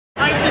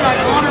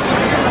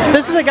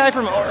This is a guy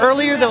from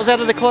earlier that was out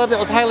of the club that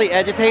was highly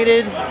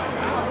agitated. No,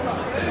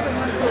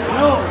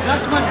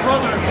 that's my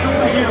brother, and so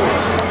are you.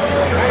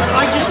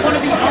 I just want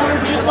to be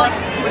honored, just like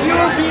you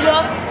were beat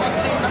up.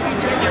 Let me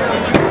take care of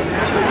you.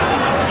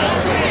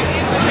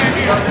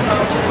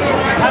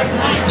 I've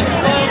lied to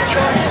all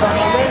charges on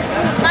all over.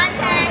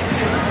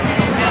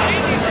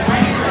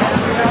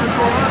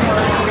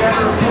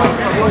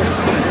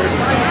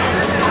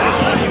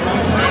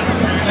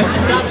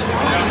 That's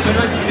fine. But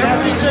I see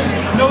everybody says,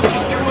 no,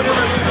 just do whatever.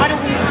 I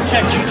don't want to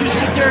protect you. Just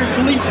sit there and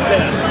bleed to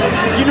death.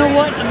 You know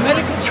what? A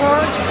medical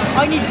charge?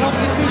 I need help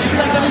to make sure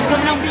that guy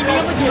coming out and beat me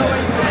up again.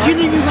 You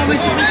leave me by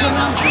myself and come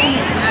out and kill me.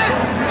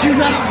 Too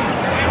late.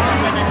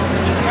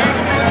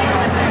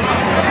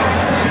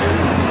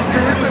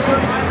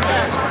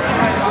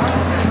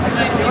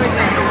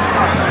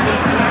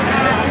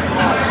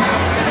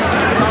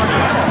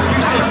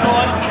 You said, no,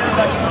 I don't care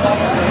about your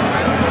love.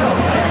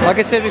 Like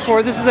I said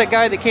before, this is that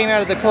guy that came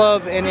out of the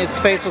club and his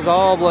face was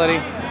all bloody.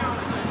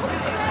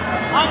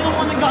 I'm the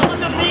one that got, look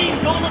at me,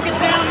 don't look at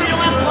them, we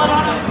don't have blood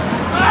on them.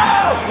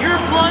 Your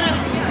blood,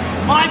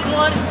 my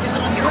blood is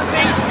on your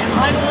face, and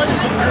my blood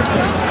is on your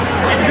face.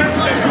 And your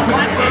blood is on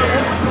my face.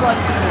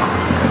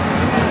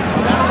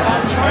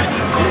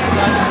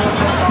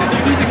 You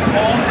need to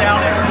calm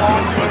down and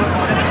talk to us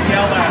instead of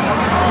yell at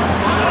us.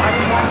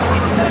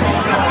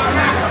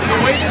 The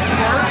way this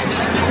works is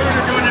if we're going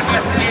to do an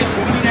investigation,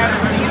 we need to have a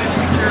scene and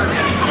security.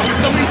 When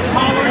somebody's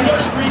hollering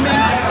and screaming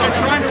and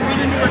trying to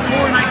reach into a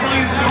door and I tell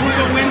you don't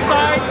go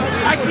inside,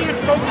 I can't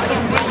focus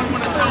on what you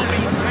want to tell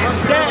me.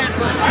 Instead,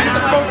 I have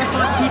to focus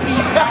on keeping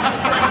you down.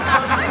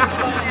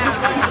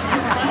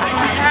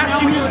 I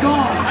asked you. He's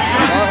gone.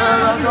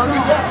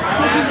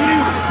 Wasn't you?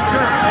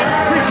 Sure.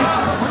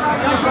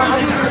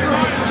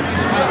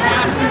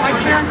 I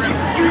guarantee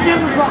you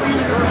never brought me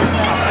here.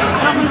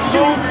 I'm going to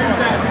sue you for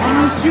that. I'm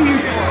going to sue you.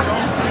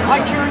 I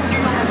guarantee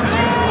you I'm going to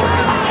sue you.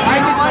 I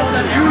can tell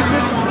that use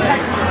this to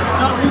protect me.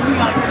 Not leave me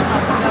out here.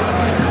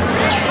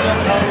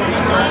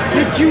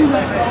 Did you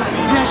let go?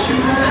 Yes, you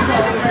let go.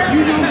 You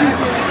know you did.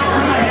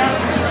 Because I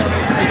asked you.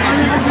 I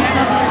never did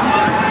nothing to you.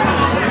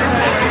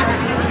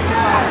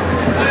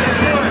 You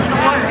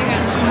know what? I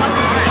got so much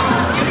because I'm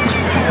going to give it to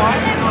you. Why?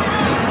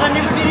 Because I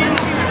never did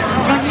anything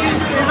to touch you.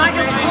 And I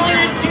can point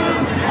at you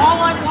all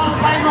I want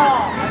by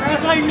law.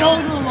 Because I know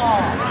the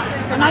law.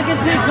 And I can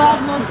say God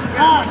loves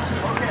us.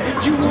 But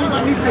you won't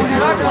let me bring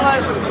this up.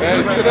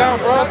 Hey, sit down,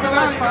 bro. Sit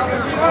down.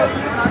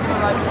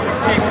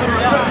 Okay, put it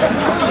out.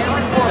 You see it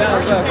on the board.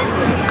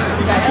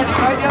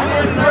 Right down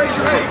there, very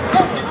straight.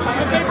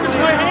 My paper's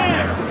in my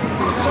hand.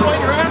 This is what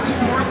you're asking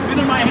for. It's been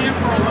in my hand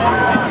for a long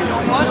time. You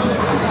know what?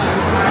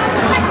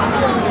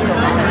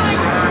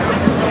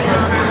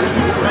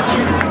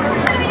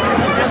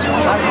 Guess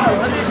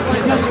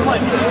what?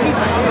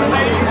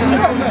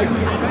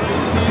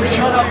 So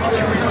shut up.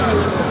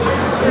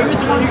 He was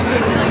the one who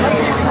said,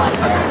 guess what?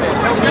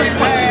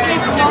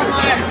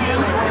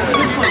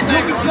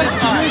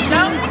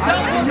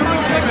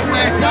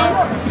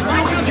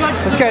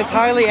 This guy's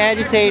highly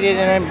agitated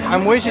and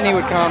I'm wishing he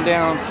would calm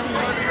down.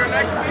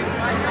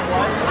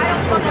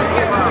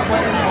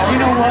 You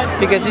know what?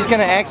 Because he's going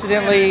to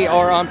accidentally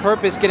or on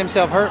purpose get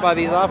himself hurt by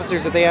these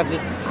officers if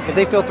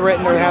they feel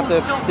threatened or have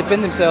to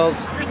defend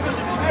themselves. You're supposed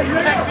to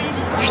protect me.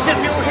 You're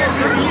sitting over here,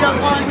 you're beat up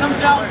while he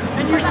comes out,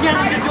 and you're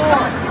standing at the door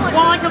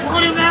while I can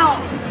put him out.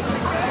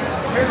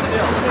 Here's the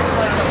deal. Let me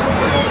explain something.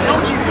 No,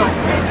 you don't.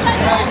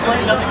 Can I explain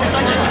something? Because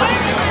I just told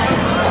you.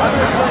 I'm going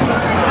to explain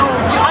something. No,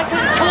 I could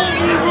have told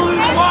you who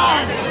he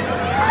was.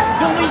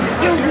 Don't be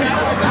stupid.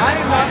 I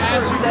am not for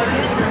a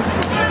second.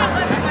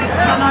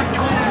 And I've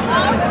told you.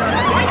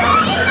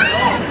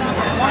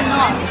 Why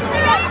not?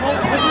 Well,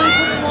 what do they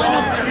put a line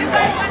up there?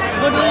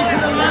 What do they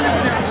put a line up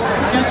there for?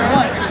 Guess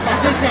what?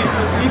 As they say,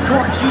 in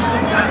court, he's the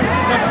one that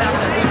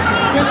happens.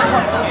 Guess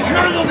what?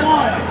 You're the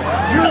one.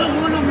 You're the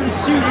one I'm going to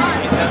sue you.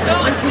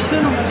 I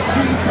pretend I'm going to sue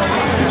you.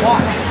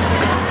 Watch.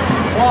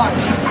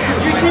 Watch.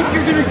 You think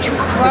you're going to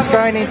This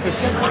guy needs to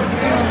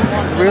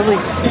really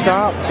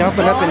stop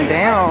jumping up and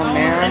down,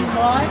 man.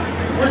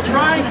 We're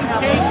trying to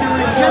take your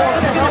report. Just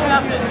what's going to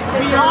happen.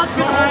 God's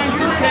going to hold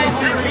you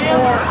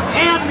accountable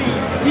and me.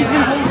 He's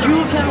going to hold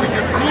you accountable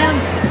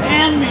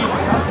and me.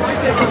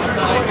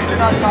 You're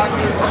not talking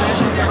to the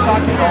city. You're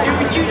talking about. Dude,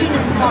 you didn't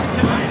even talk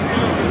civilly to me.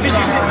 Because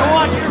you said, go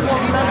out here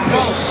while we let him go.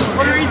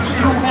 Where is he?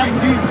 You don't have to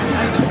do this.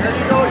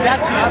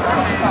 That's it.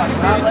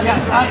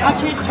 Yeah, I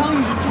can't tell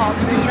you to talk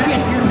because you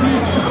can't hear me.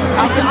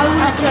 I would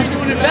have said,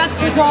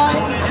 that's the guy,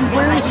 and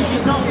where is he?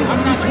 He's not with the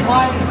reason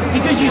why.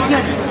 Because you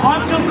said,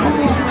 I'm so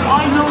cool,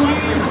 I know he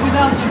is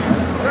without you.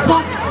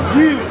 Fuck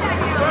you.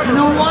 You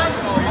know what?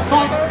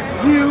 Fuck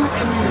you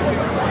and you.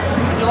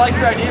 You like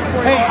your idea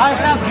for Hey, I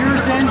have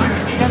yours and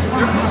yours. Guess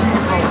what?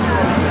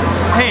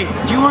 Hey,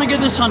 do you want to get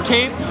this on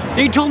tape?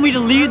 They told me to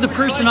leave the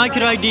person I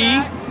could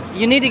ID.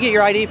 You need to get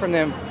your ID from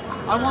them.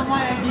 I want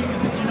my ID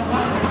because you know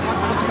what?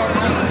 This card in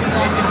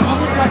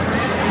public record,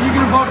 and you're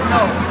gonna vote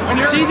no.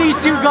 See these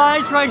two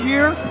guys right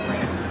here?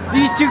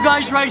 These two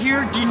guys right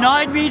here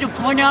denied me to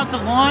point out the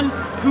one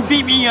who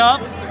beat me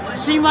up.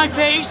 See my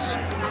face?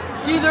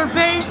 See their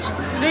face?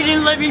 They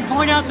didn't let me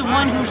point out the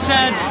one who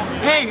said,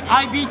 hey,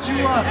 I beat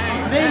you up.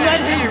 They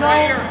let him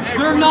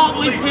go. They're not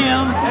with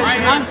him.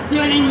 I'm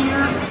standing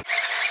here.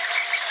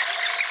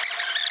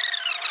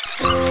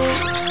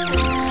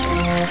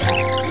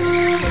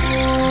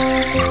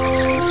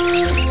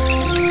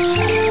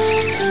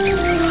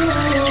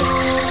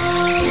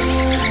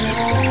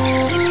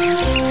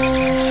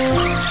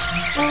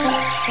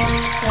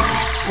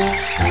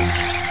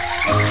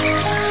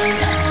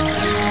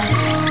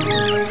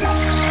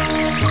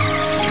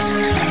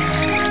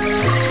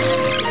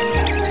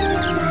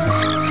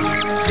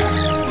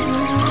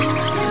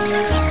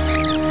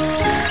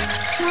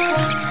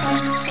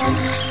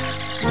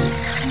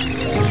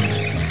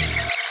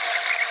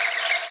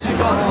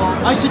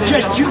 I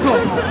suggest you go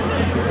home.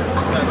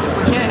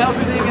 Can't help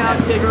anything out,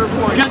 take a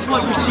report. Guess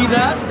what? You see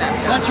that?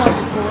 That's our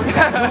report.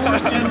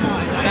 Yours and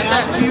mine. I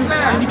asked you,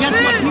 and guess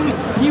what?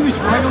 He was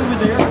right over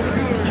there.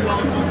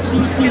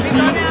 See?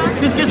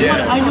 Because guess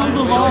what? I know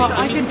the law.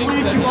 I can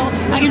plant you all.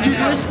 I can do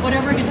this,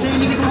 whatever. I can say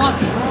anything I want.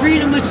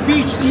 Freedom of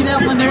speech. See that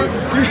one there?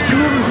 There's two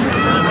of them here.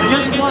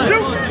 Guess what?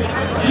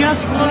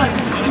 Guess what?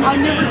 I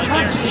never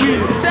touched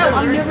you.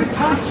 I never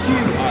touched you.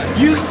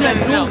 You said,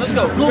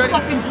 go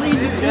fucking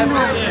bleed in the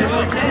corner.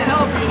 Can't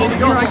help you. Oh,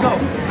 here I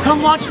go.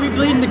 Come watch me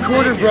bleed in the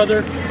corner,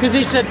 brother. Because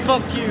they said,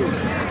 fuck you.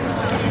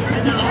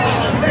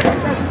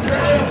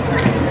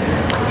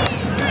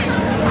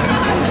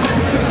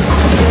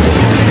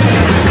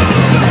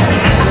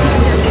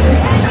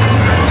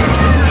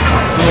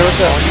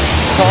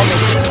 Call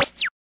me.